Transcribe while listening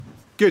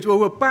Good. Well,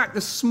 we're back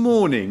this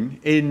morning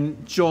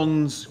in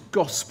John's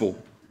Gospel,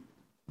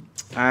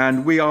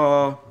 and we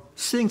are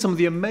seeing some of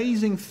the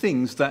amazing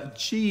things that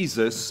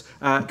Jesus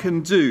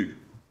can do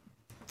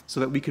so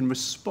that we can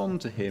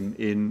respond to him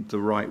in the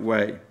right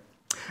way.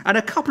 And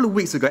a couple of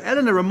weeks ago,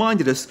 Eleanor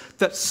reminded us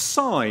that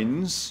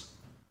signs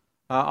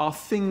are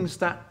things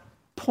that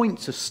point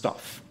to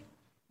stuff.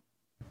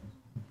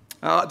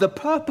 The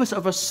purpose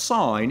of a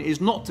sign is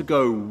not to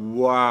go,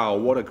 wow,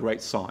 what a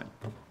great sign.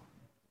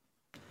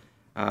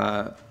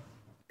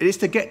 It is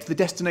to get to the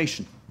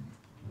destination.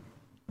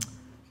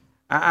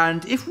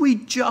 And if we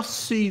just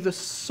see the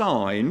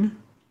sign,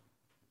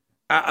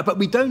 but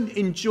we don't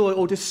enjoy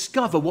or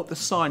discover what the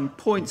sign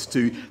points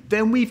to,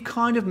 then we've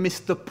kind of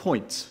missed the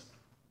point.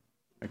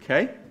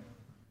 Okay?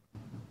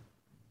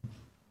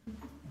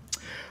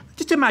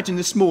 Just imagine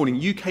this morning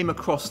you came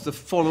across the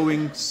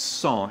following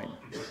sign.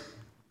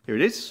 Here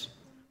it is.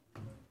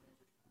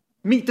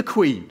 Meet the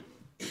Queen.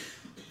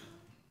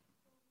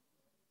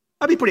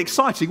 That'd be pretty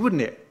exciting,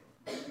 wouldn't it?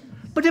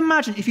 But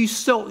imagine if you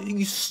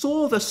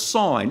saw the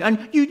sign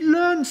and you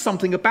learned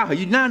something about her.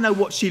 You now know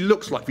what she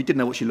looks like if you didn't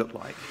know what she looked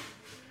like.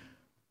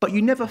 But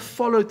you never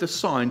followed the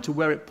sign to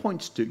where it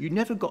points to. You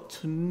never got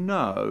to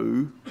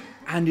know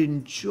and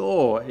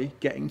enjoy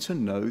getting to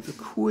know the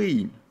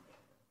Queen.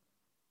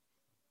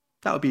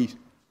 That'd be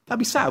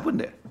sad,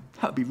 wouldn't it?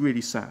 That'd be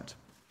really sad.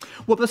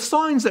 Well, the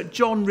signs that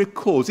John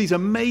records, these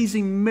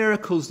amazing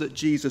miracles that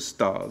Jesus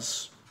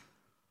does,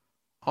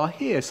 are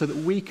here so that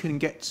we can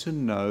get to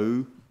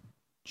know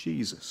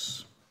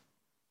Jesus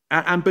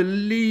and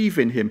believe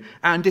in him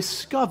and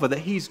discover that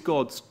he's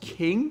God's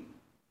king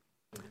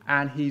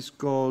and he's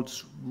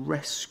God's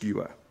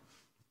rescuer,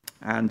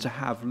 and to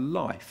have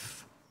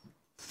life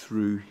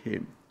through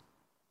him.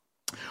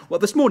 Well,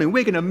 this morning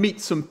we're going to meet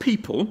some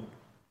people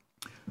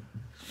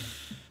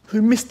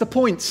who missed the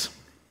point.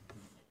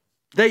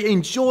 They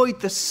enjoyed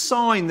the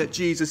sign that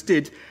Jesus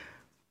did,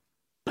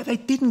 but they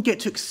didn't get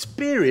to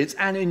experience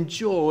and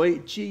enjoy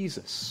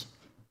Jesus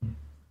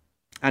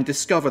and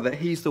discover that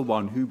he's the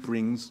one who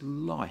brings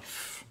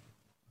life.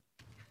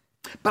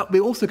 But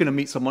we're also going to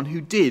meet someone who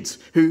did,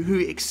 who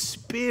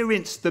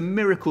experienced the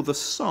miracle, the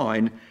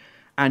sign,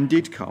 and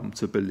did come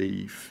to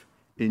believe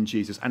in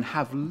Jesus and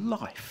have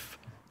life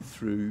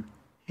through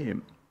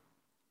him.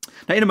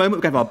 Now, in a moment,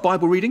 we're going to have our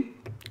Bible reading,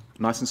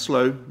 nice and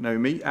slow, know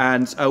me,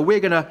 and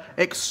we're going to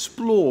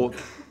explore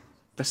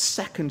the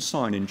second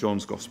sign in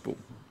John's Gospel.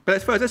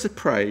 But first, let's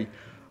pray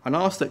and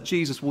ask that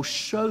Jesus will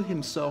show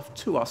himself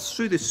to us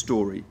through this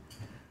story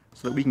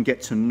so that we can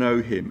get to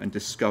know him and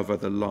discover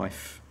the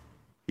life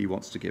he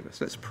wants to give us.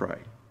 Let's pray.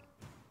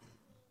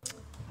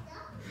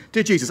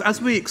 Dear Jesus,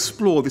 as we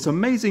explore this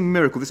amazing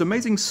miracle, this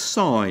amazing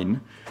sign,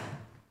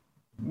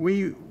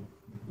 we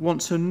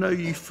want to know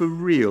you for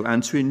real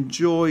and to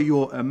enjoy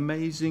your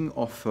amazing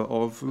offer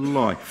of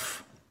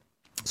life.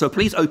 So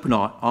please open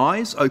our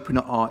eyes, open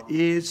our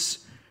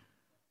ears,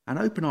 and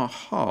open our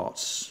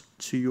hearts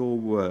to your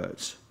word.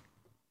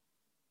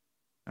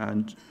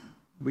 And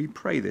we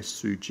pray this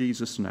through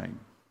Jesus' name.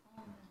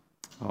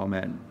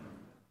 Amen.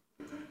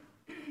 We're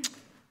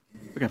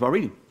going to have our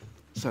reading.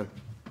 So,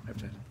 over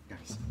to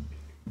guys.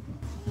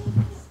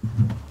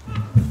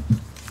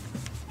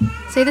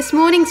 So this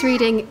morning's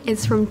reading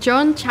is from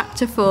John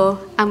chapter 4,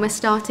 and we're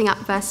starting at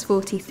verse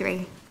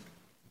 43.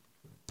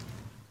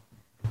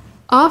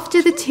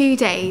 After the 2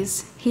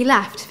 days, he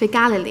left for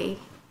Galilee.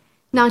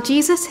 Now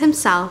Jesus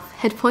himself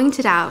had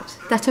pointed out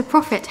that a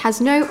prophet has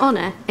no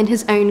honour in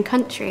his own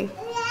country.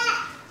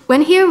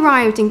 When he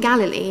arrived in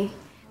Galilee,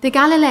 the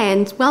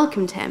Galileans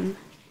welcomed him.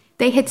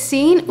 They had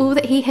seen all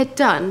that he had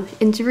done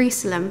in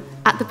Jerusalem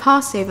at the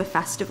Passover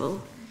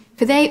festival,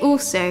 for they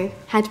also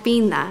had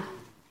been there.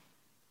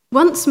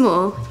 Once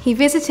more, he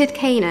visited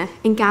Cana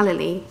in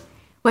Galilee,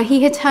 where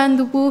he had turned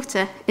the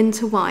water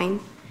into wine,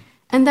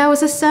 and there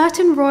was a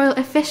certain royal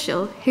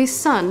official whose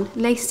son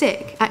lay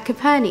sick at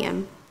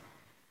Capernaum.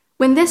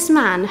 When this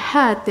man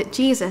heard that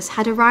Jesus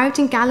had arrived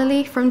in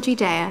Galilee from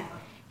Judea,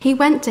 he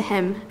went to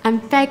him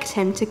and begged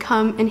him to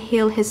come and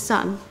heal his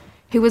son,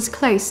 who was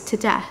close to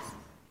death.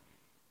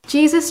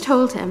 Jesus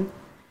told him,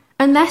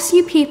 "Unless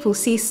you people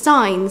see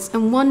signs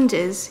and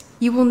wonders,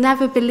 you will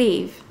never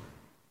believe."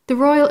 The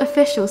royal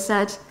official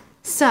said,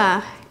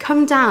 "Sir,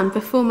 come down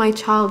before my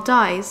child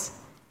dies."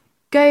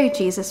 "Go,"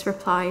 Jesus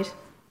replied,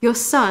 "your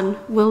son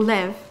will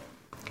live."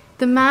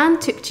 The man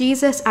took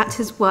Jesus at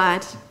his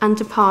word and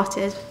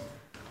departed.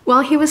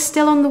 While he was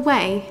still on the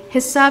way,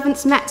 his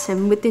servants met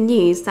him with the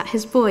news that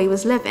his boy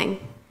was living.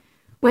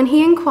 When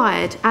he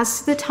inquired as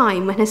to the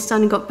time when his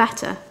son got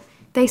better,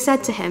 they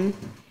said to him,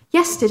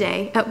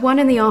 "Yesterday at 1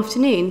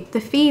 PM, the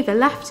fever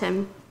left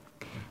him."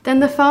 Then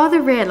the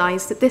father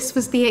realized that this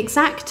was the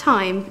exact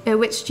time at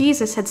which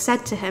Jesus had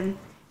said to him,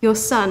 "Your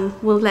son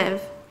will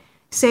live."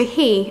 So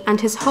he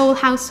and his whole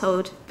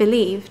household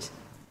believed.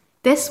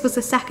 This was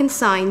the second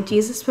sign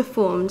Jesus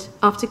performed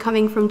after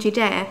coming from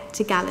Judea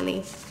to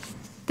Galilee.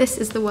 This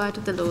is the word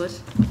of the Lord.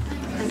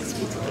 Thanks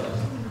be to God.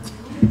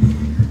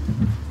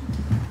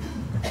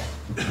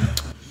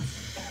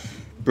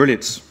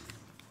 Brilliant.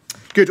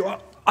 Good.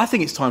 I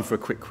think it's time for a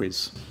quick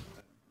quiz.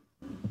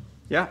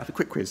 Yeah, a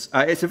quick quiz.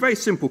 It's a very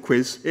simple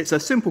quiz. It's a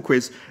simple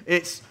quiz.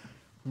 It's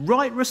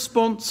right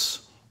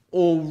response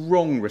or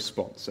wrong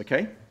response,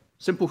 okay?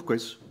 Simple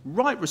quiz.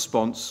 Right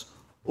response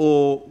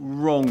or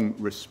wrong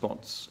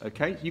response,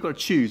 okay? You've got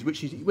to choose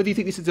whether you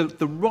think this is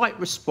the right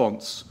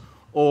response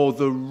or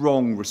the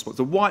wrong response,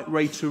 the right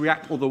way to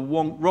react or the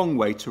wrong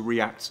way to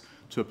react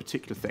to a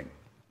particular thing.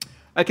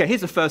 Okay,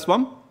 here's the first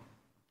one.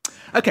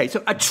 Okay,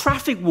 so a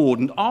traffic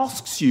warden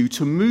asks you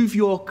to move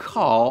your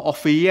car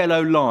off a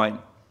yellow line.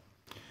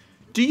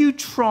 Do you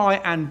try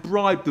and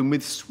bribe them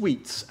with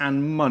sweets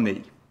and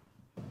money?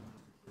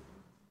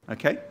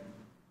 Okay.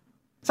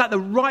 Is that the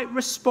right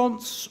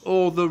response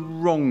or the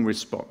wrong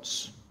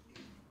response?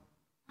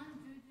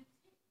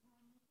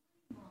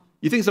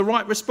 You think it's the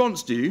right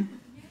response, do you?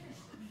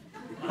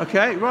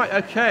 Okay,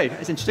 right, okay.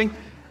 That's interesting.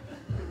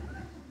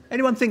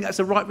 Anyone think that's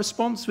the right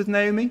response with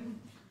Naomi?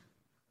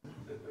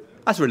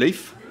 That's a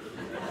relief.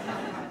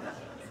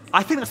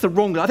 I think that's the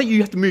wrong. I think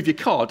you have to move your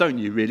car, don't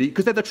you, really?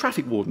 Because they're the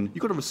traffic warden.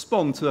 You've got to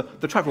respond to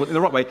the traffic warden in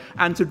the right way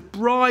and to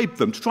bribe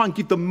them, to try and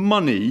give them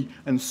money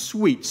and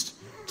sweets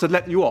to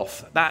let you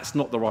off. That's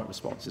not the right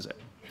response, is it?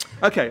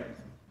 Okay,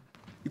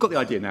 you've got the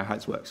idea now how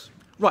this works.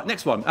 Right,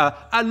 next one.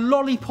 A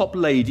lollipop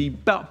lady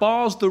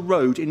bars the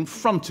road in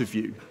front of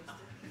you.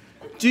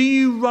 Do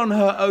you run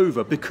her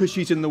over because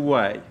she's in the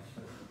way?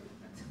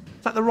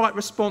 Is that the right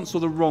response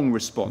or the wrong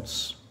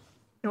response?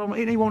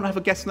 Anyone have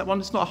a guess on that one?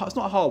 It's not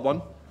a hard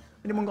one.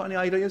 Anyone got any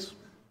ideas?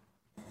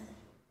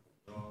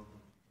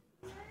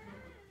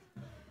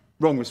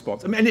 Wrong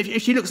response. I mean,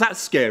 if she looks that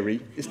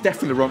scary, it's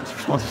definitely the wrong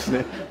response, isn't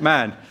it?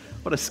 Man,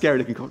 what a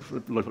scary-looking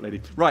lollipop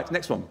lady. Right,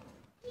 next one.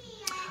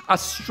 A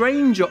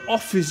stranger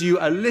offers you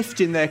a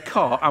lift in their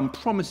car and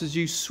promises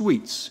you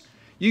sweets.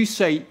 You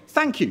say,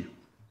 thank you,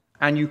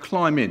 and you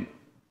climb in.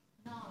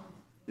 No.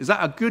 Is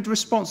that a good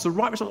response, the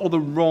right response, or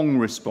the wrong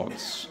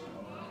response?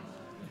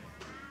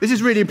 This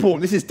is really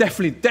important. This is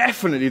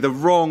definitely the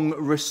wrong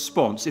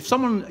response. If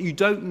someone you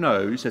don't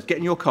know says, get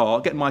in your car,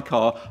 get in my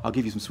car, I'll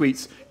give you some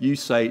sweets, you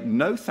say,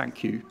 no,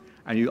 thank you,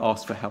 and you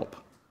ask for help.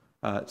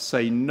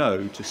 Say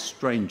no to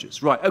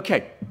strangers. Right,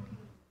 okay.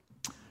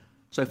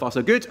 So far,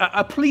 so good.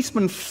 A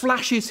policeman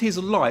flashes his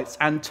lights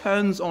and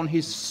turns on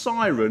his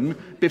siren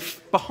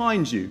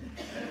behind you.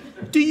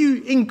 Do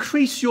you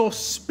increase your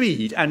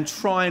speed and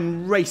try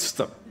and race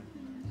them?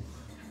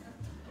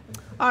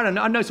 I don't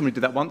know. I know somebody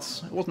did that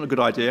once. It wasn't a good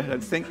idea, I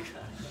don't think.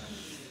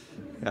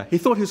 Yeah, he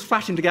thought he was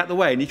flashing to get out of the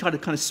way, and he tried to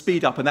kind of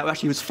speed up, and that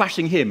actually was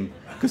flashing him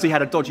because he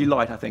had a dodgy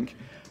light, I think.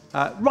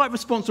 Right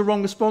response or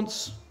wrong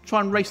response?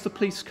 Try and race the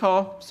police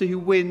car, see who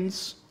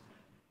wins.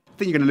 I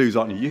think you're going to lose,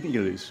 aren't you? You think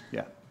you're going to lose.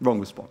 Yeah, wrong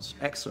response.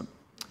 Excellent.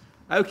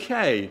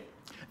 Okay.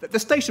 The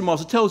station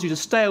master tells you to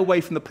stay away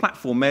from the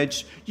platform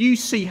edge. You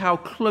see how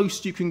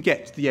close you can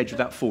get to the edge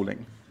without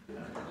falling.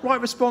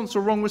 Right response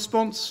or wrong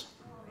response?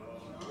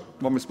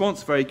 Wrong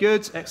response. Very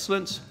good.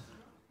 Excellent.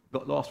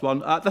 Got the last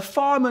one. The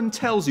fireman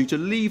tells you to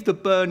leave the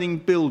burning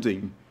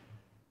building.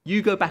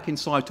 You go back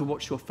inside to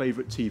watch your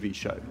favourite TV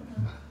show.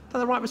 Is that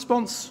the right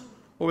response,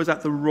 or is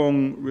that the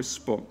wrong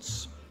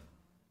response?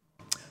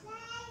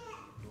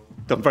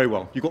 Done very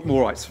well. You got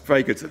more rights.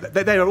 Very good.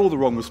 They are all the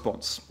wrong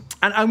response.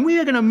 And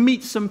we are going to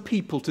meet some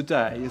people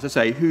today, as I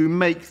say, who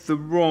make the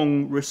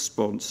wrong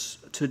response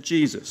to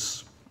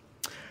Jesus.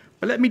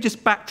 But let me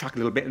just backtrack a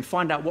little bit and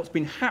find out what's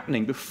been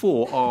happening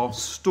before our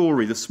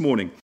story this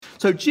morning.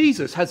 So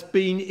Jesus has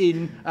been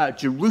in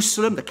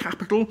Jerusalem, the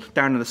capital,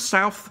 down in the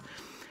south,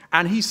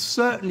 and he's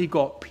certainly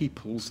got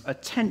people's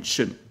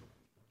attention.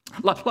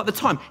 Like the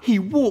time he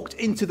walked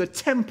into the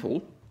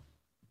temple,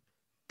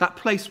 that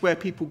place where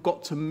people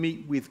got to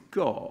meet with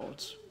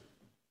God,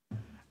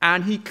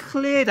 and he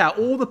cleared out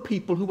all the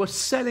people who were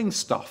selling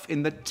stuff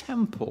in the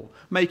temple,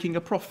 making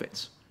a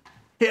profit.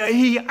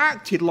 He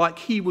acted like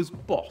he was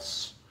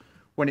boss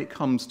when it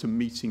comes to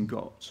meeting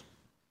God.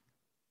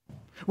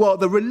 Well,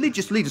 the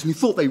religious leaders who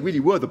thought they really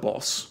were the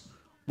boss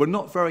were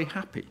not very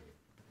happy.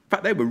 In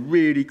fact, they were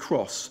really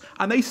cross.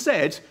 And they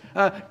said,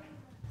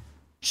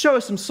 show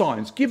us some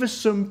signs, give us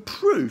some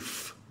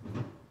proof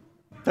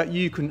that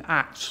you can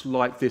act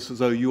like this as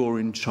though you're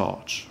in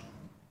charge.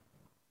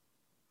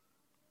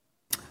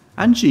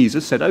 And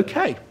Jesus said,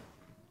 okay,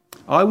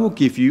 I will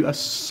give you a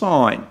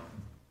sign.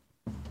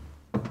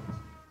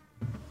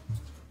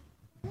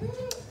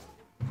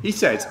 He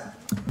said,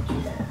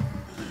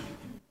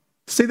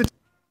 see,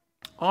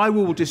 I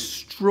will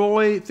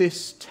destroy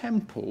this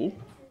temple,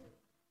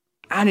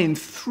 and in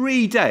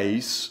 3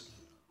 days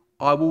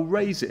I will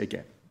raise it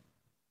again.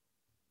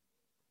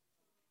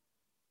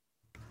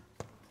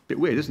 Bit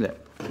weird, isn't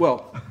it?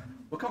 Well,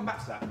 we'll come back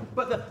to that.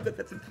 But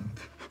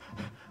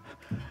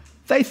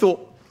they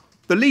thought,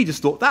 the leaders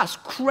thought, that's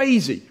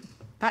crazy.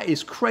 That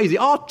is crazy.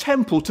 Our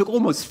temple took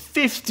almost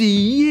 50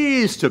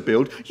 years to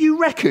build. You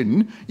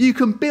reckon you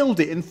can build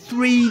it in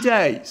 3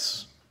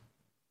 days?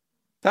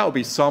 That will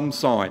be some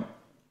sign.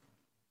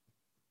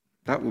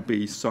 That will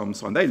be some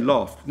sign. They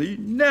laughed.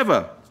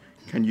 Never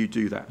can you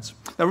do that.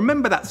 Now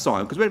remember that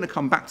sign, because we're going to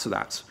come back to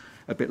that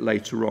a bit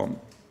later on.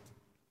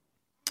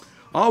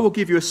 I will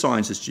give you a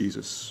sign, says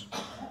Jesus,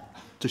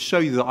 to show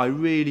you that I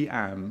really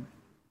am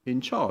in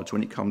charge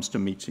when it comes to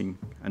meeting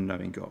and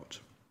knowing God.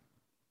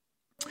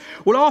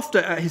 Well,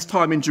 after his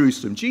time in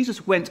Jerusalem,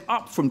 Jesus went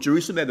up from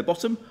Jerusalem, there at the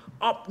bottom,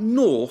 up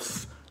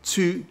north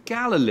to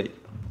Galilee.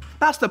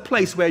 That's the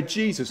place where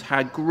Jesus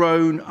had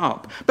grown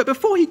up. But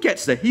before he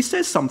gets there, he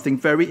says something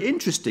very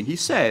interesting. He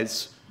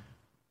says,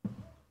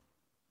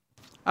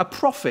 a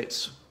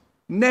prophet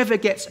never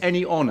gets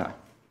any honour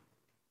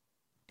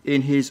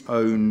in his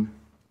own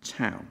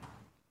town.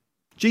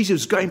 Jesus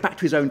was going back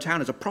to his own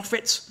town as a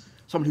prophet,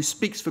 someone who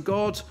speaks for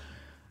God,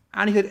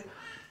 and he said,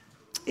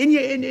 in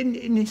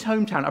his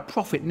hometown, a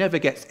prophet never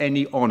gets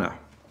any honour.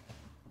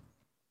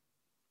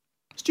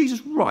 Is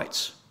Jesus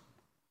right?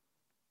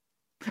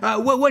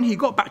 Well, when he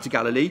got back to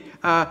Galilee,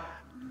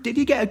 did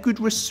he get a good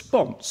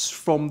response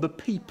from the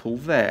people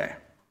there?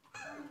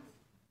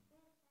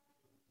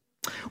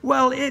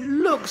 Well, it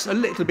looks a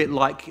little bit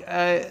like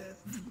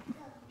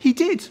he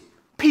did.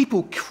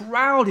 People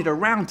crowded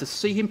around to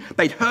see him.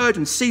 They'd heard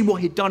and seen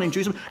what he'd done in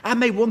Jerusalem,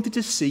 and they wanted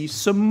to see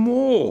some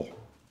more.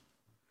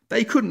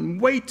 They couldn't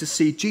wait to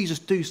see Jesus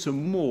do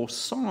some more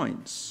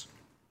signs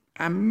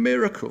and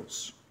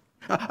miracles.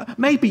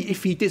 Maybe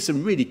if he did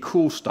some really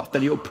cool stuff,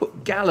 then he'll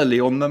put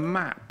Galilee on the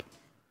map.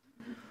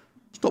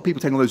 Stop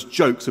people taking all those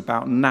jokes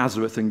about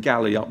Nazareth and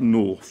Galilee up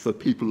north, the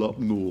people up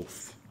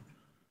north.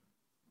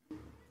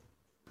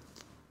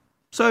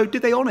 So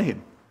did they honour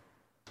him?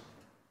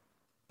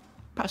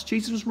 Perhaps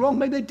Jesus was wrong.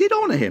 Maybe they did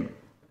honour him.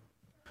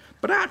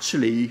 But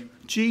actually,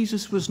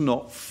 Jesus was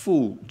not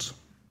fooled.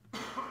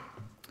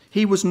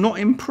 He was not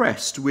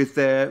impressed with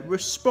their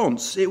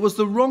response. It was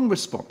the wrong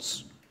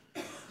response.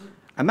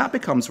 And that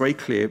becomes very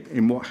clear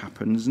in what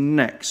happens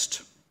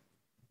next.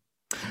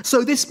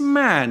 So this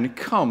man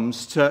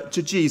comes to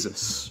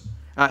Jesus.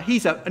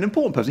 He's an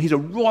important person. He's a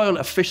royal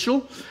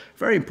official,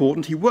 very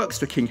important. He works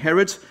for King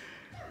Herod,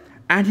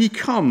 and he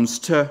comes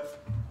to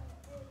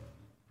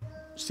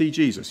see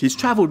Jesus. He's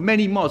travelled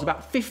many miles,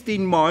 about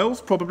 15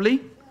 miles probably,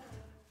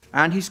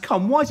 and he's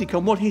come. Why has he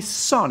come? Well, his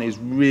son is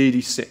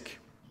really sick,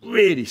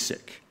 really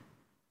sick.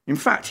 In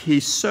fact,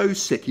 he's so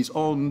sick, he's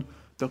on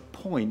the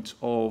point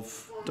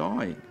of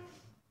dying.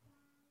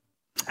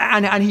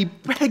 And he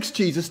begs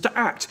Jesus to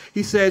act.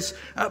 He says,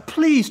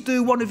 please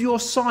do one of your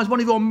signs, one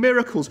of your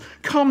miracles.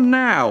 Come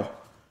now.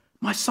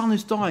 My son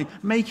is dying.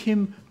 Make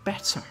him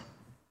better.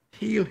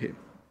 Heal him.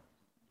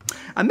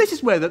 And this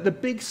is where the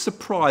big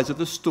surprise of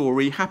the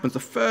story happens, the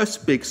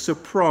first big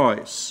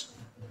surprise.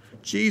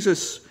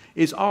 Jesus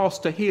is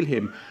asked to heal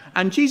him,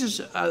 and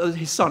Jesus,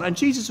 his son, and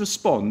Jesus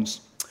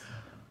responds,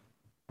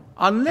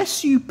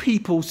 unless you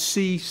people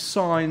see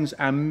signs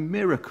and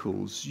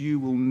miracles, you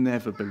will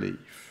never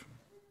believe.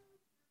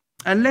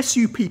 Unless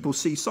you people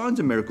see signs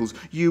and miracles,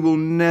 you will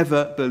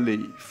never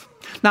believe.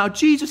 Now,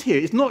 Jesus here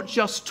is not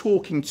just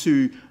talking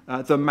to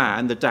the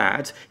man, the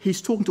dad,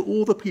 he's talking to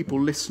all the people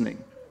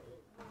listening.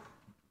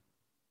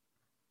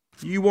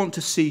 You want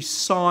to see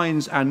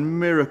signs and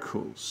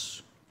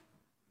miracles,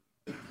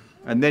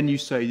 and then you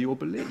say you'll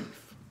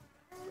believe.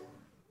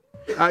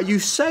 You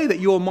say that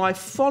you're my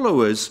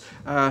followers,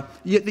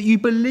 yet that you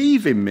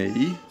believe in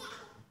me,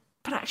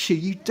 but actually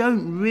you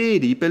don't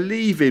really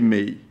believe in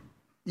me.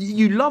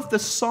 You love the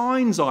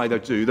signs I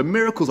do, the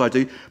miracles I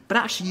do, but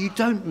actually you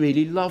don't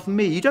really love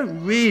me. You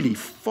don't really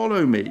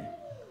follow me.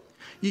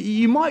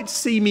 You might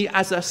see me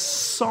as a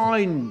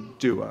sign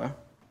doer,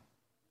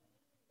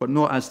 but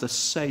not as the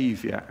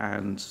Saviour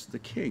and the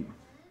King.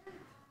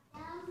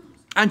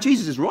 And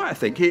Jesus is right, I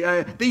think.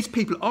 These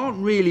people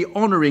aren't really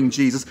honouring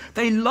Jesus.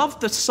 They love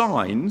the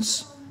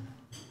signs,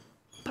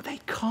 but they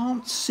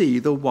can't see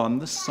the one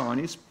the sign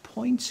is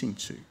pointing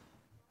to.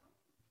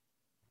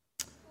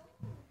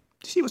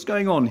 Do you see what's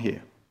going on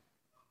here?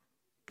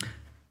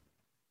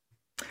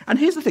 And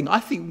here's the thing. I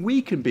think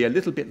we can be a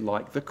little bit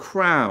like the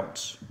crowd.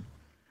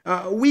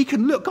 We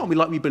can look, can't we,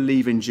 like we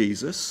believe in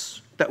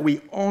Jesus, that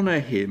we honour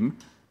him,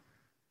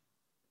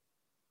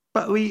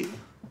 but we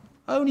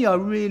only are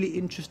really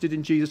interested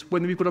in Jesus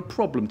when we've got a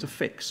problem to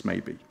fix,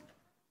 maybe.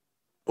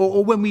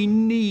 Or when we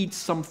need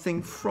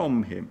something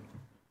from him.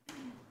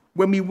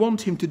 When we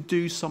want him to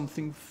do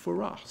something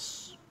for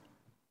us.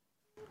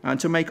 And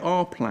to make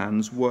our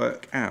plans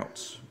work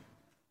out.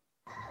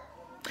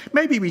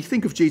 Maybe we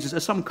think of Jesus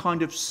as some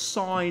kind of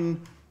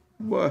sign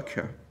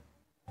worker.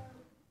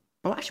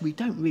 Well, actually, we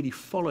don't really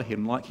follow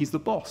him like he's the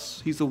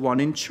boss. He's the one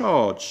in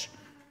charge.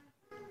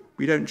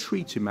 We don't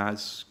treat him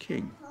as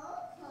king.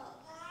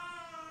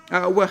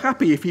 We're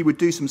happy if he would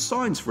do some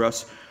signs for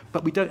us,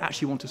 but we don't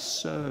actually want to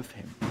serve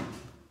him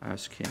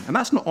as king. And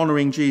that's not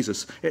honouring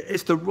Jesus.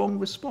 It's the wrong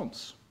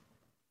response.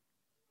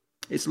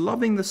 It's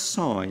loving the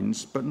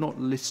signs, but not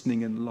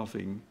listening and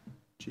loving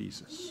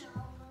Jesus.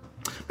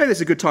 Maybe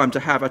it's a good time to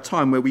have a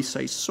time where we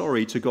say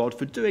sorry to God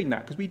for doing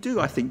that, because we do,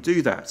 I think,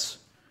 do that.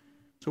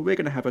 So we're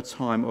going to have a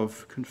time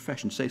of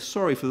confession, say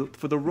sorry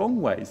for the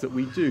wrong ways that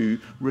we do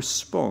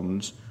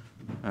respond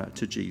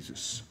to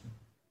Jesus.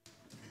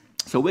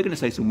 So we're going to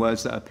say some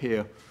words that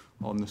appear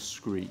on the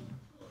screen.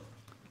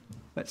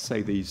 Let's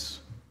say these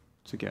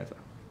together.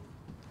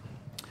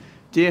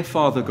 Dear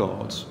Father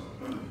God,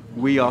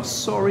 we are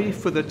sorry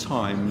for the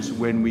times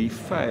when we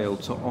fail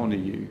to honour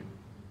you,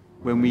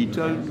 when we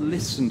don't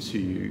listen to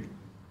you,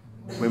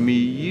 when we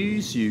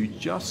use you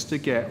just to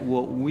get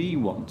what we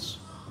want,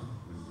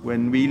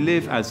 when we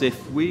live as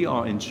if we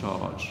are in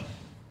charge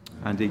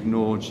and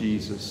ignore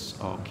Jesus,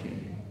 our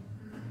King.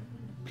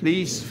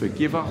 Please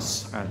forgive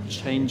us and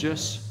change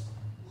us.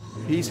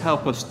 Please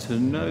help us to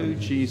know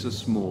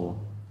Jesus more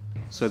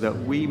so that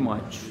we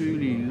might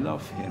truly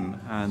love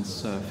him and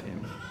serve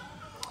him.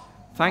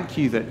 Thank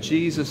you that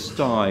Jesus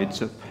died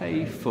to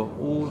pay for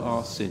all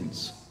our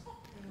sins.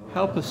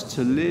 Help us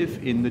to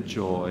live in the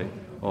joy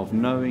of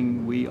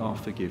knowing we are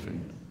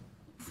forgiven.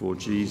 For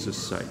Jesus'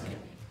 sake.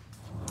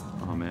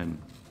 Amen.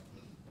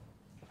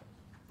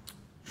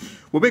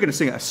 Well, we're going to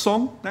sing a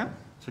song now.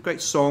 It's a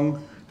great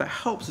song that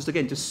helps us,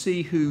 again, to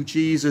see who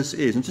Jesus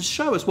is and to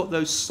show us what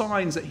those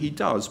signs that he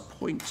does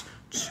point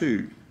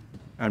to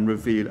and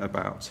reveal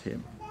about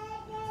him.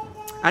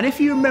 And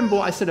if you remember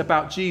what I said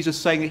about Jesus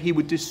saying that he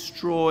would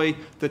destroy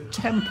the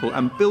temple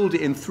and build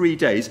it in 3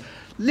 days,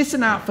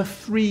 listen out for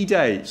 3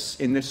 days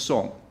in this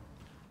song.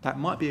 That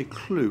might be a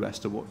clue as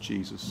to what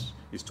Jesus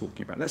is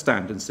talking about. Let's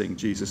stand and sing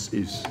Jesus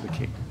is the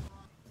King.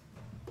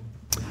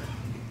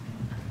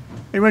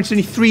 Anyone notice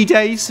any 3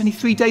 days? Any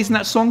 3 days in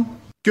that song?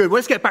 Good. Well,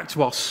 let's get back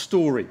to our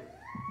story.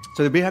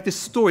 So we have this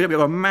story. We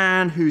have a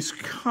man who's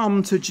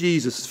come to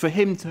Jesus for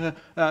him to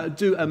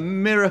do a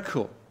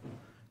miracle,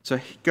 to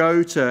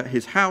go to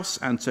his house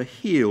and to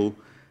heal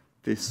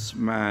this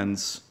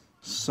man's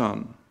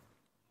son.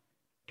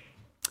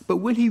 But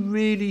will he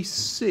really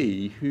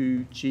see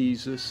who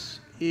Jesus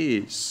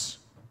is?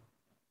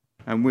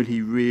 And will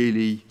he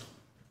really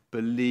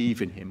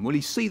believe in him? Will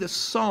he see the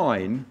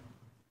sign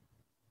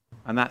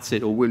and that's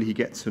it? Or will he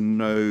get to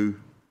know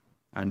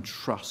and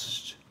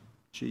trust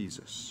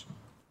Jesus?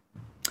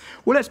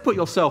 Well, let's put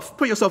yourself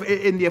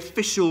in the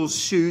official's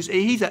shoes.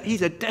 He's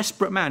a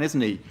desperate man,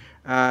 isn't he?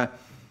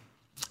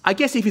 I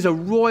guess if he's a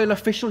royal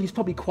official, he's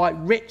probably quite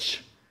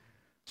rich.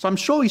 So I'm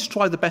sure he's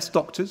tried the best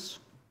doctors.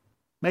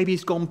 Maybe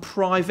he's gone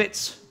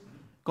private,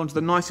 gone to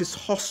the nicest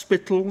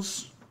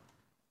hospitals,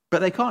 but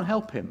they can't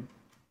help him.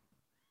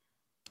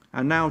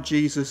 And now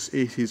Jesus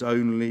is his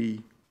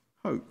only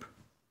hope.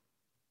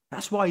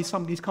 That's why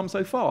he's come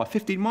so far,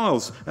 15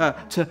 miles,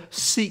 to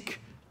seek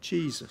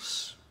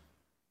Jesus.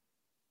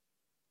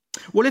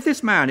 Well, if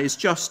this man is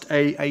just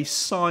a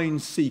sign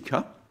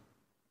seeker,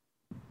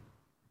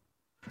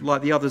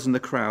 like the others in the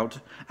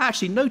crowd,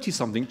 actually notice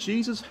something.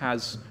 Jesus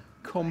has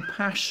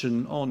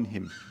compassion on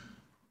him.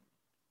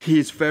 He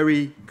is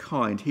very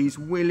kind. He's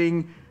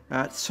willing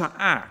to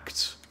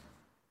act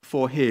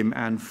for him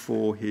and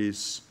for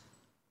his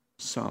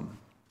son.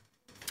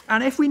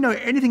 And if we know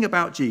anything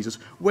about Jesus,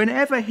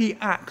 whenever he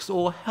acts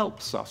or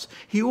helps us,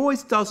 he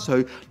always does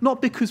so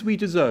not because we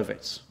deserve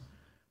it,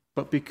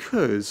 but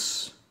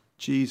because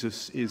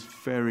Jesus is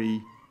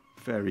very,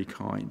 very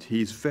kind.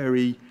 He's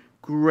very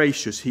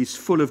gracious. He's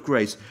full of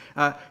grace.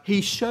 He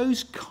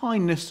shows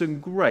kindness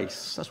and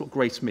grace. That's what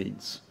grace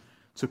means,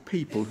 to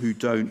people who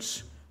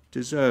don't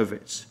deserve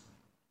it.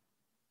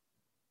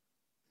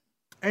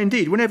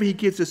 Indeed, whenever he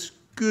gives us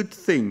good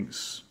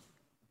things,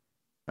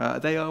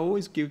 they are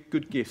always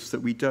good gifts that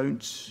we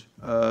don't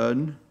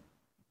earn,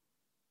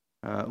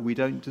 we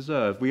don't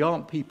deserve. We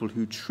aren't people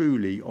who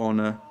truly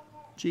honour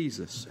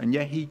Jesus, and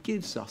yet he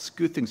gives us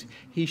good things.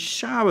 He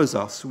showers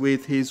us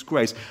with his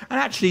grace. And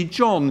actually,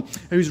 John,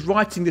 who's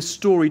writing this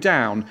story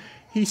down,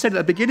 he said at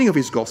the beginning of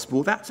his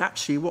gospel, that's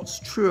actually what's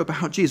true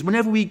about Jesus.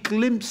 Whenever we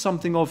glimpse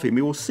something of him,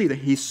 we will see that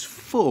he's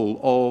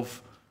full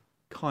of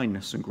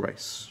kindness and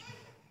grace.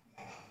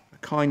 A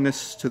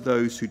kindness to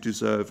those who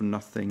deserve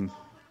nothing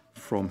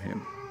from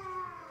him.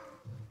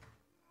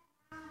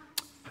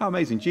 How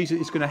amazing.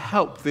 Jesus is going to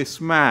help this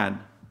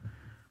man.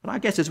 And I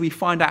guess as we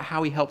find out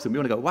how he helps him, we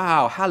want to go,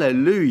 wow,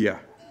 hallelujah.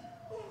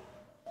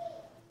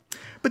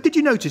 But did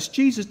you notice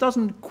Jesus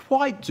doesn't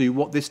quite do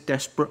what this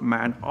desperate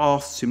man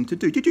asks him to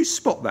do? Did you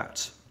spot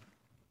that?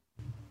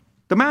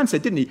 The man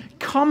said, didn't he,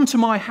 come to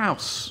my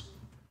house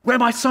where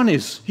my son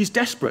is. He's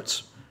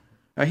desperate.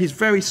 He's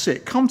very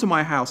sick. Come to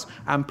my house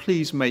and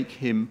please make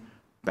him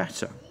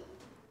better.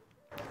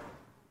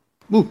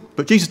 Ooh,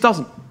 but Jesus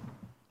doesn't.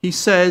 He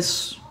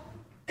says,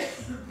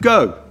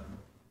 go.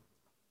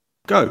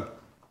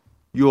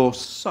 Your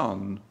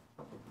son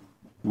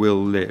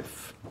will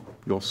live.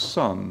 Your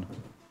son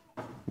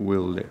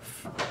will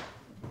live.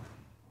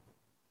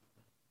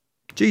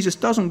 Jesus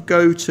doesn't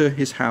go to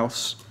his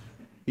house.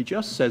 He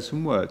just says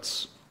some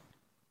words.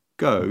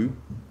 Go,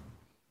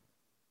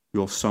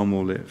 your son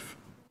will live.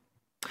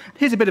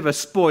 Here's a bit of a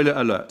spoiler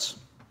alert.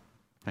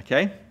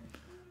 Okay?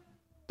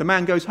 The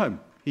man goes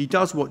home. He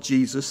does what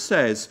Jesus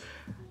says.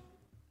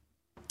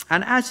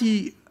 And as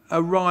he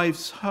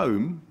arrives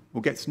home,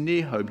 or gets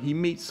near home, he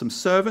meets some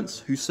servants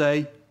who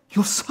say,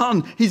 your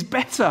son, he's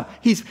better.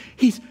 He's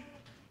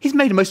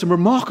made a most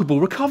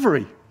remarkable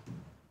recovery.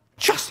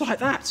 Just like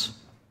that.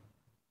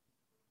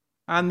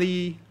 And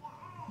the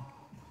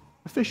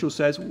official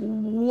says,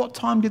 what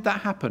time did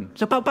that happen?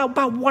 So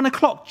about 1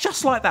 o'clock,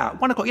 just like that.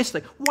 1 o'clock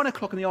yesterday, 1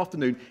 o'clock in the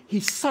afternoon, he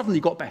suddenly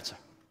got better.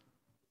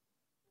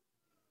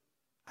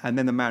 And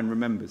then the man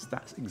remembers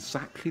that's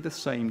exactly the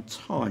same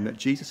time that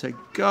Jesus said,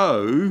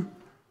 go,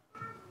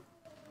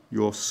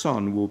 your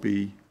son will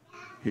be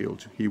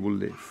healed. He will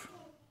live.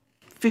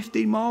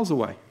 15 miles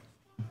away.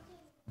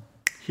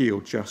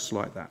 Healed just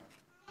like that.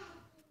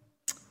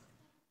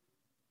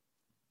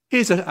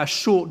 Here's a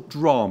short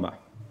drama.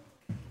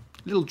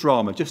 Little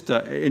drama,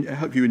 I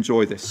hope you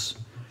enjoy this.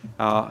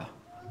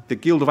 The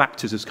Guild of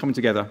Actors is coming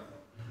together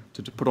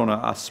to put on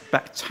a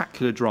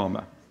spectacular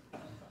drama.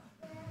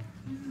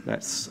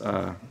 Let's...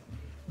 Oh,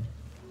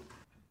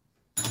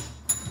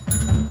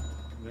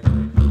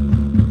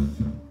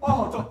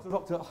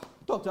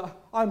 Doctor,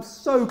 I'm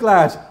so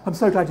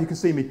glad you can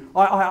see me.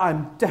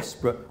 I'm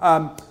desperate.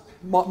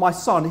 My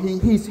son,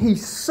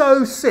 he's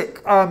so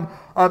sick.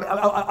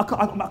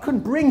 I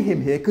couldn't bring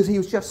him here because he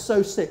was just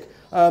so sick.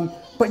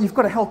 But you've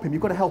got to help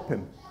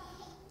him.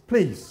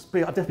 Please,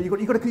 definitely,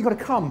 you've got to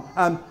come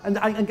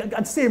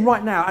and see him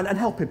right now and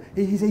help him.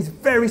 He's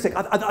very sick.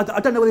 I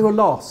don't know whether he'll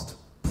last.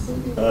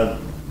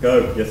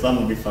 Go, your son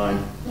will be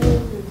fine.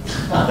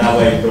 That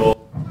way, go.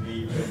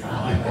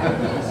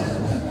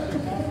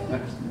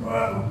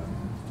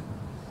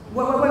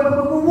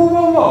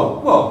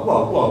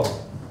 Whoa.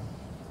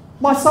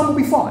 My son will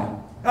be fine.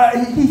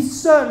 He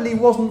certainly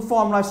wasn't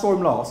fine when I saw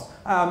him last.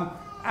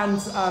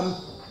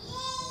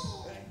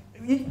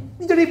 You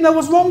don't even know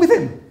what's wrong with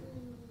him.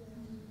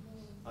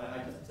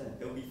 I just said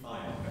he'll be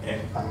fine,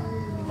 okay?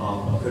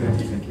 I couldn't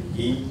differently.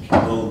 He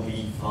will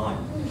be fine.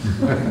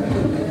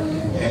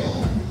 Okay?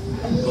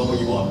 Go what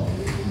you want.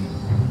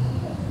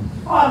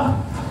 I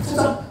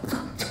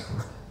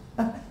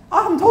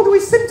haven't told you what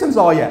his symptoms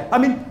are yet. I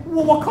mean,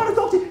 what kind of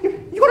doctor?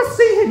 You've got to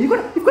see him. You've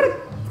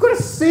got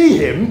to see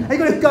him. And you've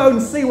got to go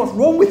and see what's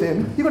wrong with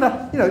him. You've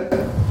got to,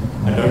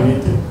 I don't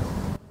need to.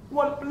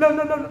 What?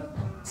 No.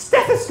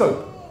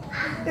 Stethoscope.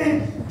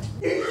 You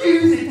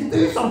use it to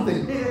do something.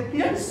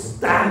 You don't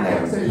stand there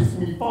and say it's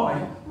going to be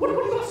fine. What have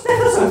you got a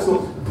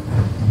stethoscope?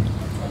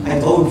 I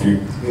told you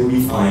he'll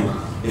be fine.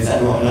 Is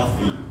that not enough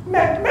for you?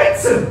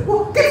 Medicine.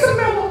 Well, get some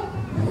medicine.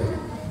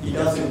 He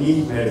doesn't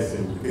need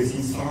medicine because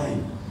he's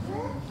fine.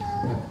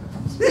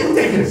 It's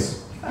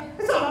ridiculous.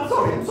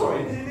 I'm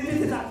sorry.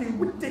 It is actually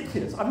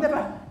ridiculous. I've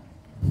never...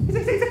 He's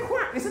a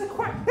quack. This is a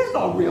quack. This is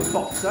not a real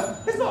doctor.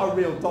 This is not a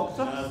real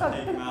doctor. Just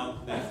take him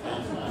out. Next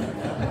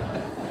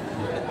patient.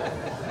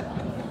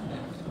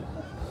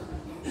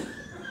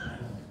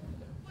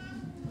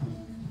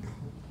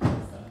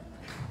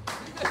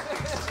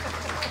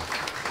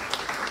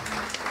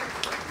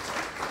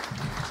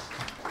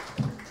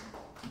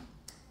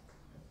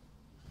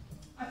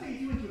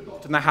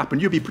 And that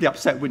happened, you'd be pretty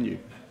upset, wouldn't you?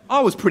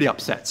 I was pretty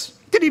upset.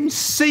 Didn't even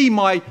see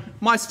my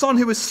son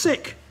who was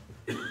sick.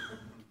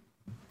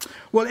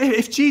 Well,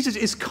 if Jesus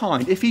is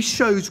kind, if he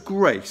shows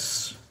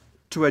grace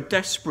to a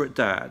desperate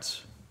dad,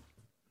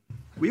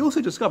 we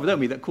also discover, don't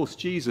we, that of course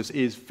Jesus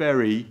is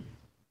very,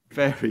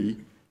 very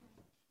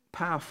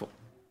powerful.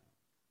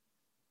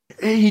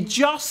 He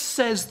just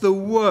says the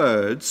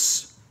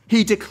words,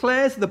 he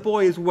declares the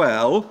boy is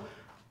well,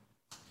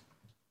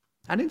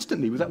 and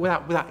instantly,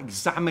 without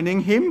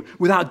examining him,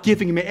 without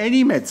giving him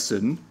any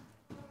medicine,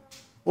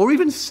 or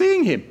even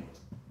seeing him,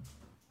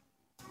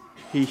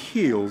 he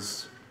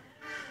heals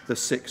the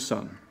sick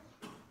son.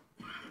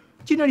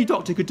 Do you know any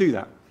doctor could do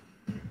that?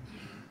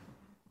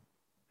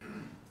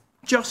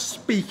 Just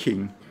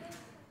speaking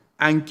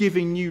and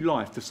giving new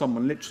life to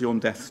someone literally on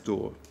death's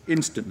door,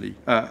 instantly,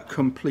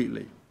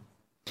 completely.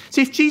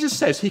 See, if Jesus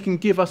says he can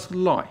give us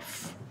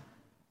life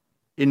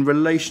in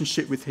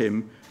relationship with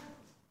him,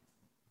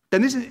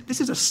 then this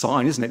is a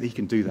sign, isn't it, that he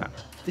can do that?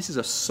 This is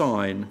a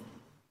sign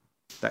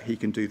that he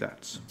can do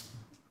that.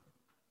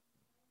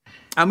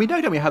 And we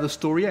know, don't we, how the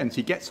story ends.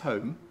 He gets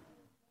home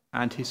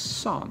and his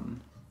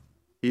son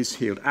is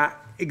healed. At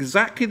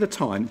exactly the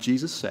time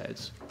Jesus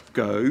says,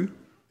 go,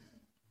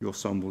 your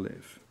son will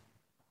live.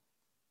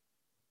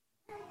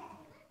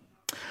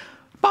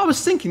 But I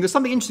was thinking there's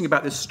something interesting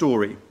about this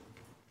story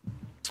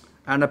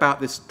and about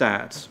this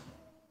dad.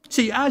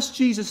 See, as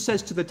Jesus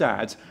says to the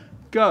dad,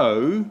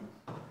 go,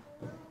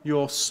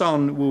 your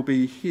son will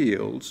be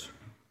healed.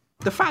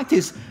 The fact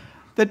is,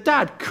 the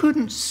dad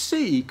couldn't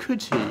see,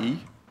 could he,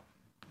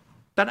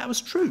 that was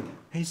true.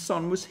 His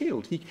son was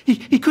healed.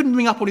 He couldn't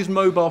ring up on his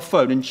mobile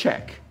phone and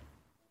check.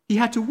 He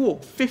had to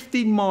walk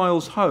 15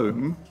 miles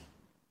home,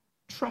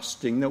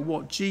 trusting that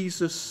what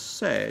Jesus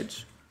said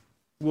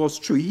was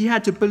true. He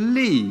had to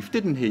believe,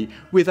 didn't he,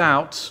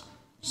 without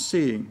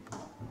seeing.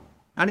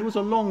 And it was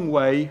a long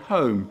way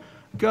home.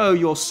 Go,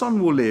 your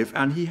son will live.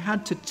 And he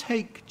had to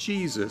take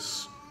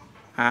Jesus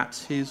at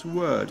his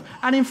word.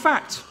 And in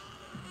fact,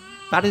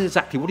 that is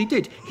exactly what he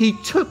did. He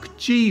took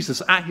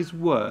Jesus at his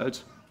word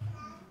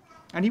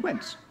and he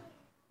went.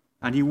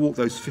 And he walked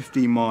those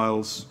 15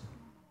 miles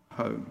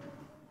home.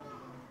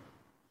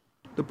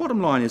 The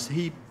bottom line is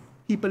he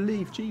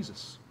believed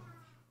Jesus.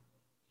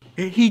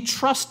 He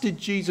trusted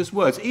Jesus'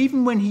 words,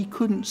 even when he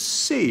couldn't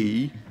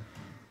see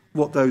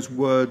what those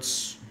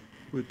words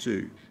would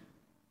do.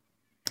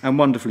 And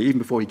wonderfully, even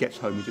before he gets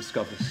home, he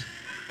discovers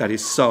that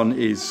his son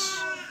is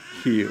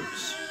healed.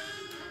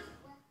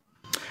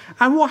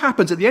 And what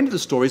happens at the end of the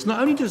story is not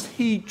only does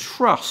he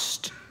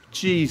trust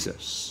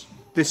Jesus,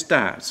 this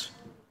dad,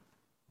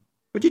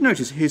 but you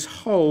notice his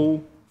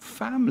whole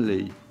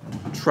family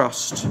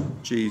trust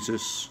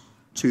Jesus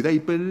too. They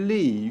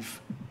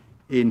believe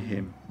in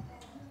him.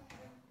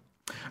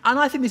 And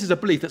I think this is a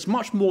belief that's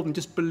much more than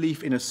just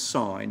belief in a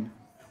sign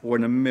or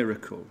in a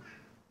miracle.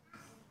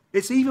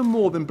 It's even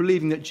more than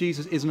believing that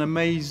Jesus is an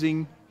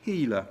amazing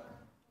healer.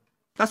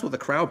 That's what the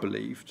crowd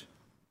believed.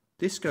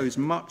 This goes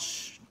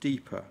much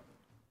deeper.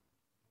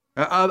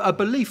 A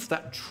belief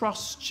that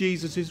trusts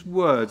Jesus'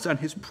 words and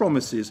his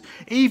promises,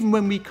 even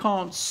when we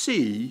can't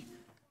see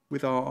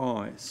with our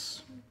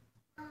eyes.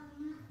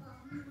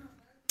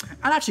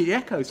 And actually, it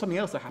echoes something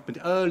else that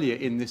happened earlier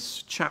in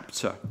this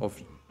chapter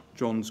of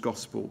John's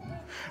Gospel.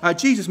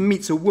 Jesus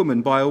meets a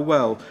woman by a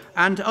well,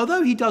 and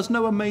although he does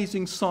no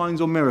amazing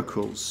signs or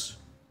miracles,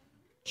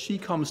 she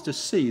comes to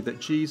see that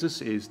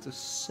Jesus is the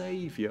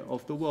Saviour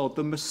of the world,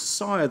 the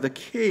Messiah, the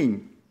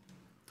King.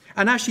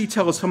 And as she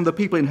tells some of the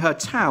people in her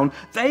town,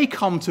 they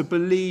come to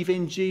believe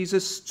in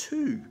Jesus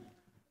too.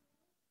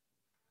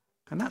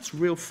 And that's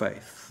real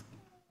faith.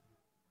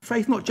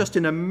 Faith not just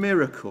in a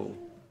miracle,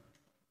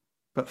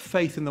 but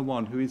faith in the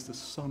one who is the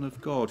Son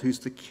of God, who's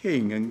the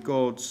King and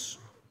God's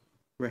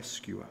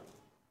rescuer.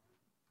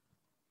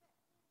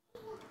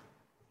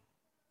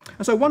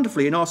 And so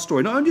wonderfully in our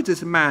story, not only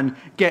does a man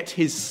get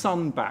his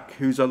son back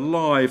who's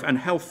alive and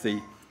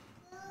healthy,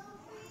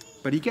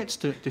 but he gets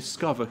to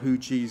discover who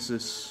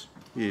Jesus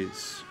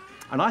is.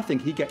 And I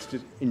think he gets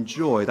to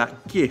enjoy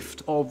that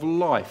gift of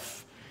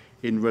life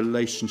in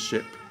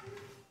relationship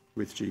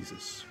with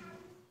Jesus.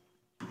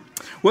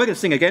 We're going to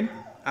sing again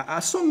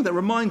a song that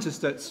reminds us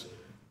that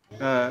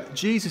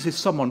Jesus is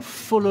someone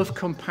full of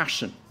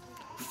compassion,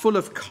 full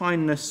of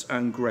kindness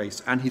and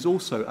grace, and he's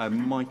also a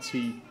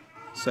mighty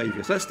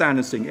Saviour. So let's stand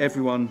and sing.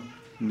 Everyone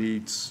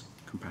needs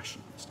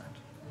compassion. Let's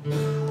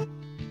stand.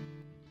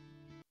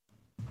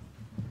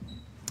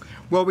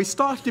 Well, we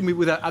started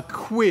with a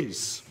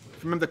quiz.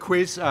 Remember the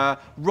quiz?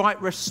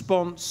 Right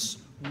response,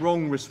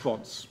 wrong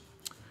response.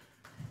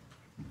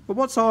 But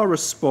what's our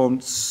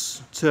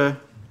response to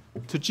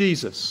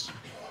Jesus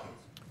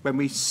when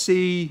we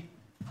see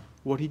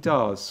what he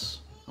does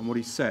and what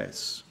he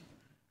says,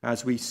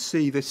 as we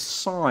see this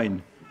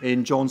sign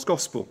in John's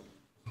Gospel?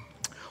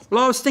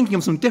 Well, I was thinking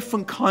of some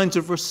different kinds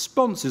of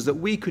responses that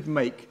we could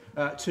make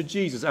to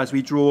Jesus as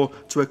we draw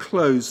to a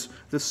close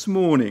this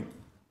morning.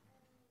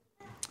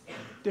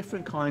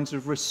 Different kinds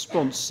of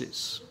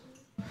responses.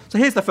 So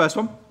here's the first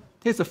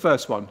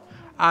one.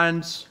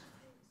 And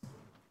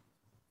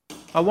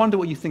I wonder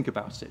what you think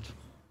about it.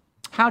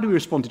 How do we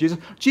respond to Jesus?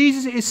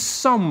 Jesus is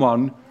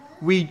someone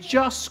we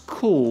just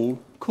call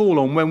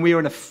on when we're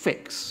in a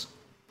fix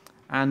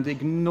and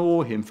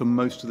ignore him for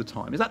most of the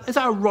time. Is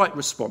that a right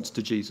response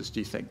to Jesus,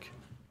 do you think?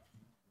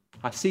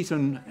 I see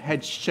some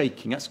heads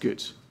shaking. That's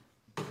good.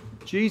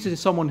 Jesus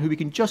is someone who we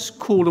can just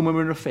call on when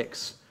we're in a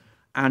fix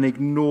and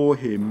ignore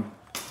him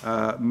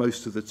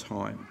most of the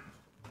time.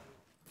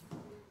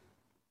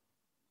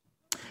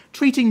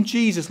 Treating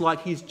Jesus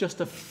like he's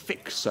just a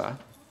fixer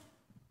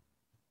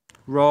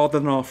rather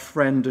than our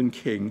friend and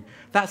king,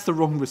 that's the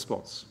wrong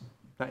response.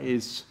 That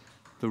is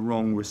the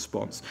wrong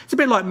response. It's a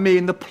bit like me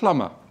and the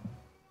plumber.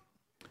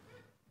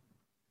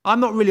 I'm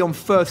not really on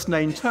first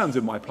name terms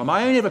with my plumber.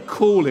 I only ever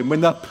call him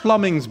when the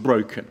plumbing's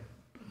broken.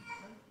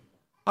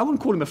 I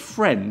wouldn't call him a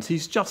friend.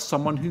 He's just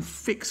someone who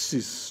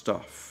fixes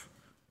stuff.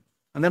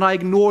 And then I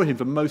ignore him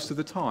for most of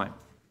the time.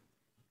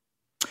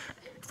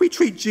 If we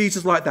treat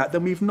Jesus like that,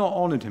 then we've not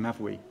honoured him, have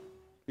we?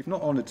 We've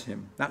not honoured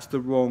him. That's the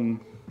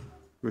wrong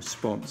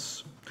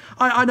response.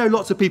 I know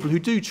lots of people who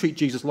do treat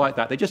Jesus like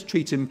that. They just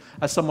treat him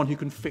as someone who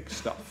can fix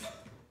stuff.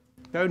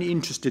 They're only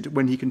interested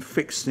when he can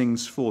fix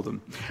things for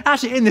them.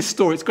 Actually, in this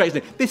story, it's great,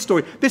 isn't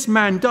it? This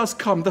man does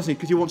come, doesn't he,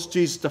 because he wants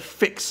Jesus to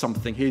fix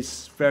something,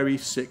 his very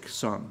sick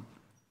son.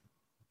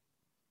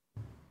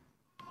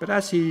 But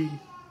as he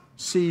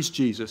sees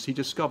Jesus, he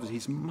discovers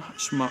he's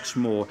much, much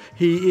more.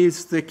 He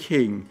is the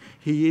King.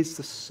 He is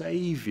the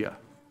Saviour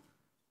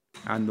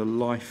and the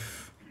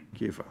life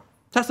giver.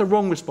 That's the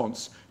wrong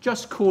response.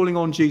 Just calling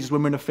on Jesus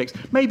when we're in a fix.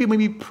 Maybe when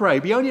we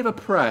pray, we only ever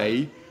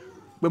pray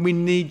when we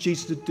need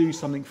Jesus to do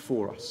something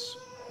for us.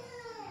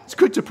 It's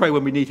good to pray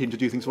when we need him to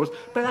do things for us,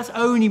 but that's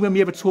only when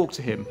we ever talk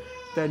to him.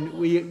 Then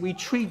we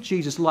treat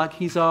Jesus like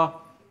he's a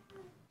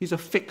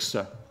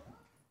fixer,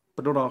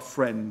 but not our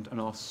friend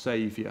and our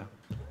Saviour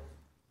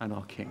and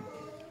our King.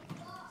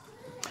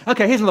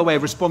 Okay, here's another way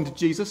of responding to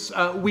Jesus.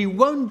 We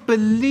won't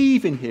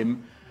believe in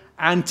him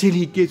until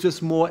he gives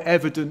us more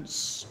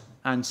evidence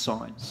and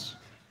signs.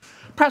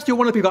 Perhaps you're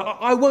one of the people,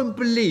 I won't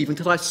believe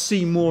until I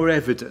see more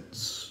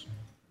evidence.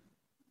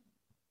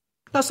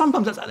 Now,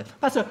 sometimes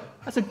that's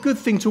a good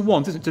thing to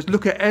want, isn't it? To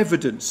look at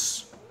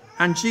evidence.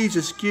 And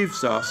Jesus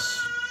gives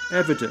us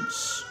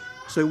evidence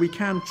so we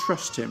can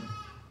trust him.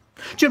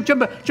 Jump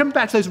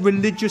back to those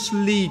religious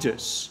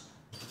leaders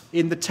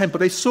in the temple,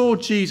 they saw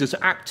Jesus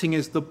acting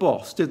as the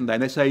boss, didn't they?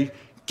 And they say,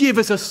 give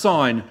us a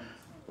sign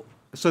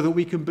so that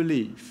we can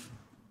believe.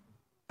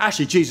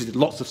 Actually, Jesus did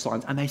lots of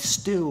signs, and they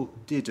still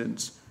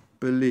didn't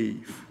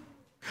believe.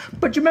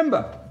 But do you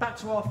remember, back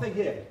to our thing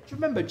here, do you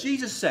remember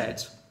Jesus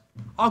said,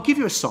 I'll give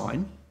you a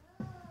sign,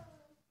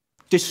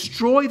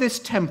 destroy this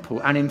temple,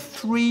 and in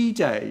 3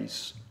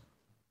 days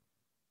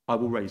I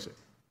will raise it.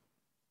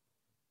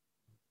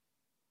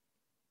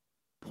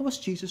 What was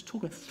Jesus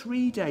talking about?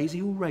 3 days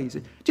he will raise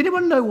it. Did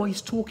anyone know what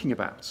he's talking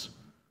about?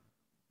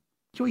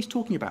 Do you know what he's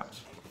talking about?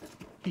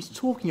 He's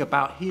talking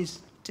about his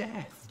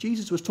death.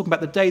 Jesus was talking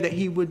about the day that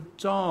he would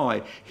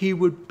die. He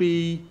would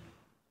be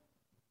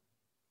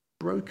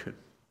broken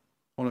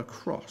on a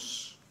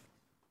cross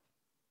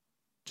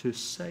to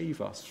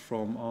save us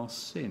from our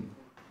sin.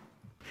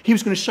 He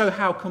was going to show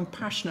how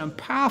compassionate and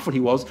powerful he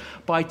was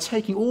by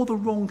taking all the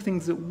wrong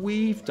things that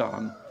we've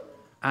done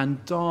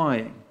and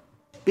dying,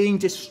 being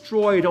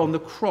destroyed on the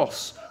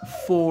cross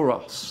for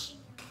us.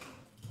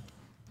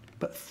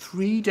 But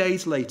 3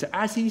 days later,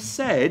 as he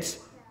said,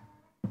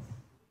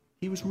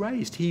 he was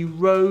raised. He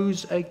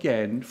rose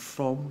again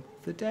from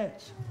the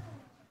dead.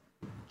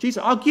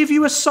 Jesus, I'll give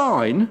you a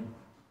sign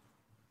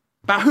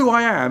about who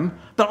I am,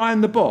 that I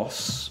am the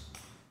boss.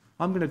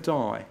 I'm going to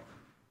die.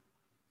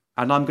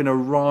 And I'm going to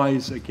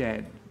rise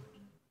again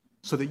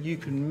so that you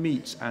can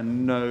meet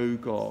and know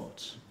God.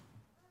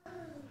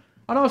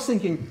 And I was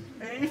thinking,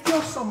 if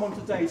you're someone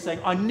today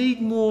saying, I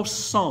need more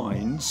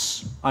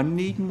signs, I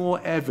need more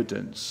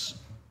evidence,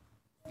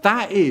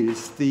 that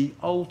is the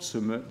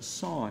ultimate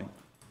sign.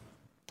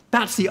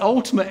 That's the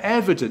ultimate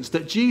evidence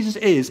that Jesus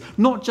is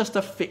not just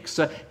a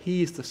fixer,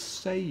 he is the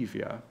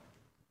Saviour.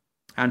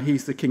 And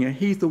he's the King, and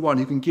he's the one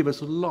who can give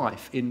us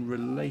life in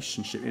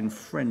relationship, in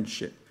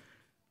friendship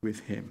with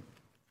him.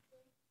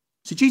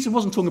 See, Jesus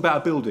wasn't talking about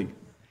a building.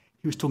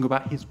 He was talking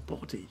about his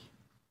body.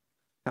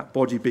 That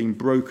body being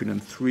broken in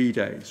 3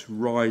 days,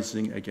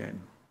 rising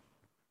again.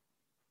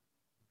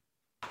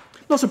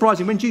 Not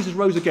surprising, when Jesus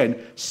rose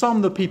again, some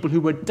of the people who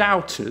were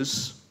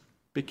doubters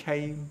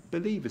became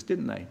believers,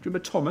 didn't they? Do you remember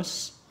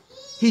Thomas?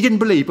 He didn't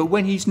believe, but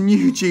when he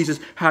knew Jesus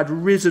had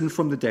risen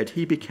from the dead,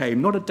 he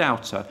became not a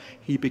doubter,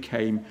 he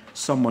became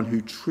someone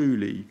who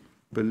truly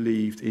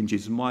believed in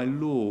Jesus. My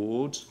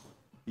Lord,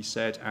 he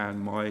said, and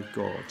my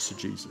God, to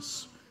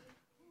Jesus.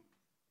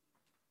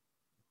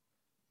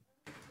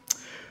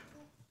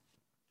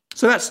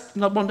 So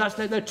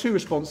there are two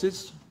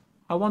responses.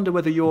 I wonder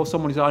whether you're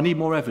someone who says, I need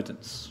more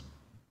evidence.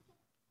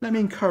 Let me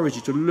encourage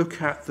you to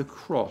look at the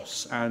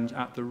cross and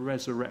at the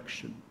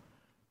resurrection,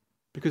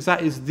 because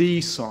that is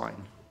the sign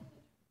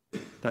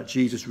that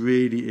Jesus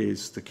really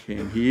is the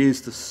King. He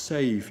is the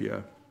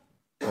Saviour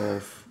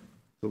of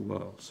the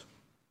world.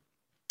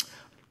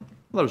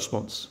 Another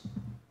response.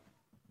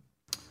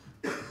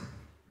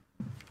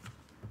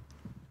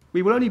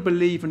 We will only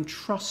believe and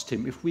trust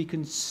him if we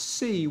can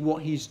see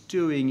what he's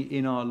doing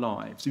in our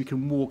lives. We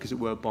can walk, as it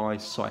were, by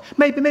sight.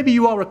 Maybe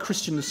you are a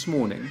Christian this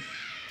morning.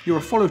 You're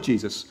a follower of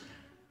Jesus.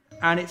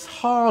 And it's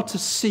hard to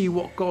see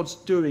what God's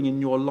doing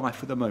in your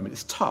life at the moment.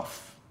 It's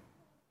tough.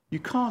 You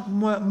can't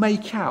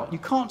make out, you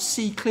can't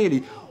see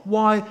clearly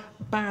why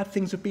bad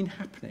things have been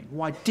happening,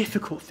 why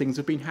difficult things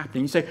have been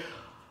happening. You say,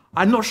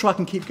 I'm not sure I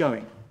can keep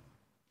going.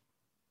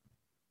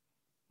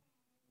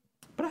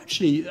 But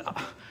actually,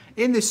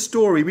 in this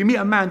story, we meet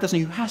a man, doesn't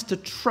he, who has to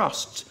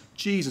trust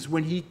Jesus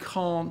when he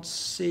can't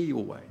see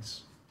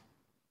always.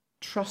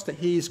 Trust that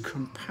he is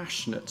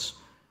compassionate,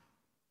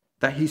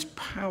 that he's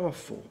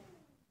powerful.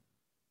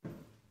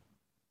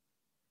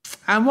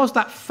 And was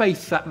that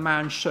faith that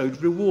man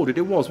showed rewarded?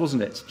 It was,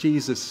 wasn't it?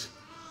 Jesus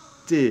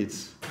did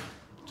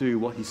do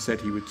what he said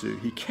he would do.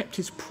 He kept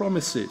his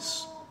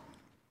promises.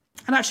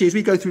 And actually, as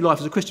we go through life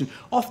as a Christian,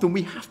 often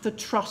we have to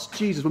trust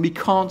Jesus when we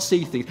can't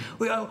see things.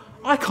 We go,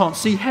 I can't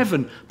see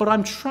heaven, but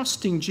I'm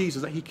trusting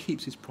Jesus that he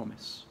keeps his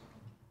promise.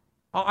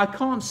 I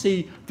can't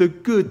see the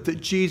good that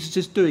Jesus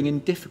is doing in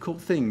difficult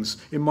things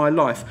in my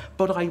life,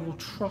 but I will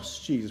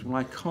trust Jesus when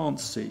I can't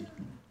see,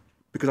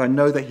 because I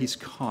know that he's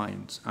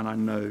kind and I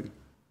know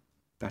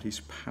that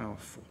he's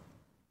powerful.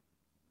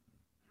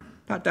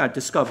 That dad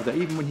discovered that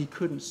even when he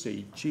couldn't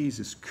see,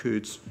 Jesus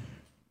could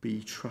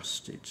be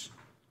trusted.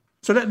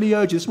 So let me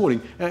urge you this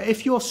morning,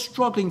 if you're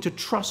struggling to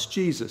trust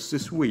Jesus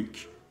this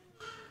week,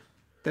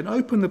 then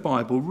open the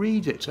Bible,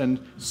 read it and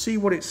see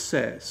what it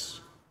says,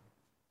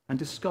 and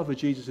discover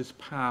Jesus'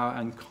 power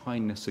and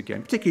kindness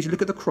again. Particularly as you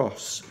look at the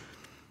cross,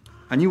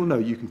 and you will know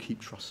you can keep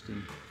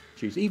trusting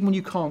Jesus, even when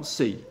you can't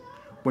see,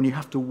 when you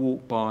have to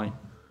walk by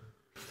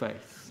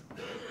faith.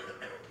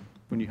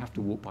 When you have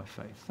to walk by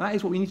faith. That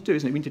is what we need to do,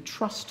 isn't it? We need to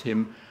trust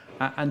him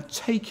and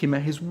take him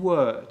at his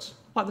word,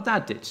 like the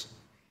dad did,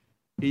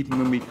 even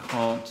when we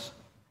can't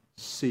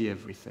see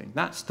everything.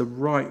 That's the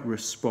right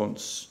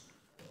response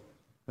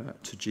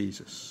to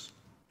Jesus.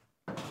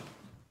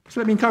 So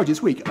let me encourage you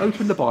this week,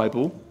 open the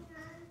Bible,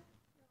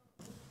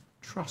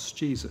 trust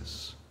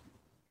Jesus.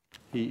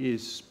 He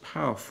is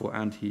powerful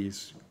and he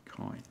is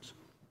kind.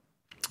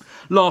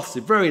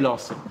 Lastly, very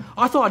lastly,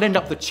 I thought I'd end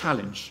up with a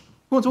challenge.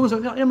 You want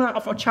to end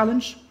up with a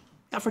challenge?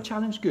 That for a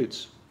challenge? Good.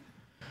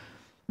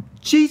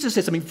 Jesus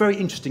said something very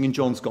interesting in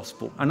John's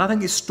Gospel, and I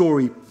think his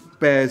story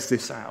bears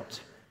this out.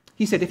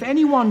 He said, if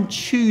anyone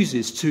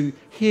chooses to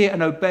hear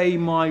and obey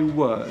my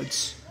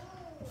words,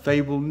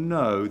 they will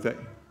know that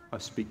I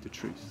speak the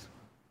truth.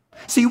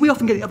 See, we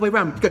often get it the other way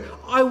around. We go,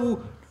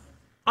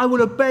 I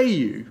will obey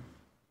you,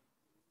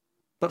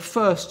 but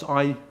first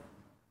I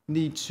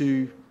need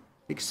to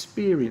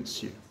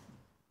experience you,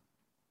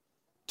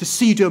 to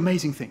see you do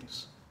amazing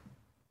things.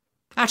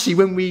 Actually,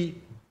 when we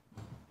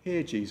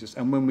hear Jesus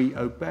and when we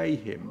obey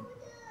him,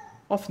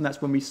 often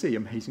that's when we see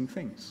amazing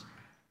things.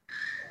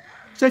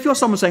 So if you're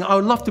someone saying, I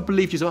would love to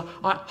believe Jesus,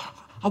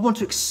 I want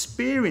to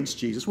experience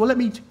Jesus, well, let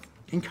me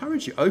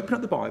encourage you. Open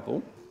up the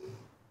Bible,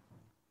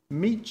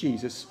 meet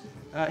Jesus,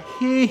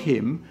 hear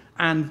him,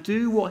 and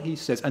do what he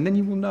says, and then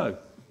you will know.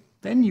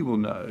 Then you will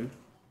know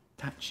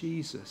that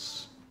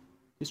Jesus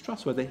is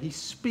trustworthy. He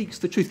speaks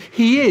the truth.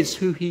 He is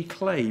who he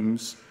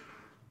claims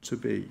to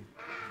be.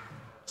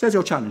 So there's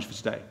your challenge for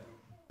today,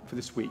 for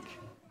this week.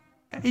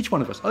 Each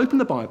one of us, open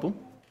the Bible,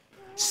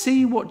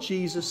 see what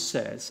Jesus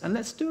says, and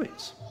let's do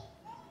it.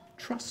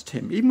 Trust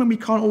him, even when we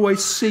can't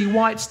always see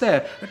why it's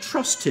there. But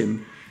trust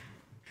him,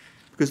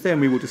 because then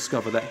we will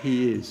discover that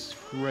he is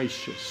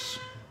gracious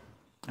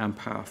and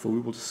powerful. We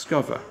will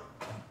discover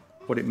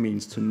what it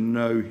means to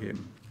know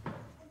him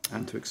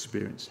and to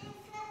experience him.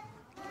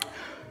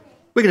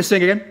 We're going to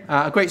sing again,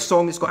 a great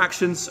song. It's got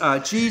actions.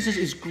 Jesus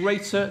is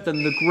greater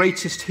than the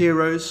greatest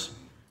heroes.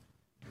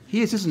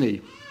 He is, isn't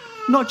he?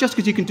 Not just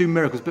because he can do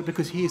miracles, but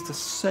because he is the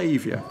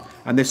Saviour.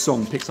 And this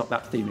song picks up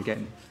that theme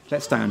again.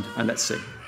 Let's stand and let's sing.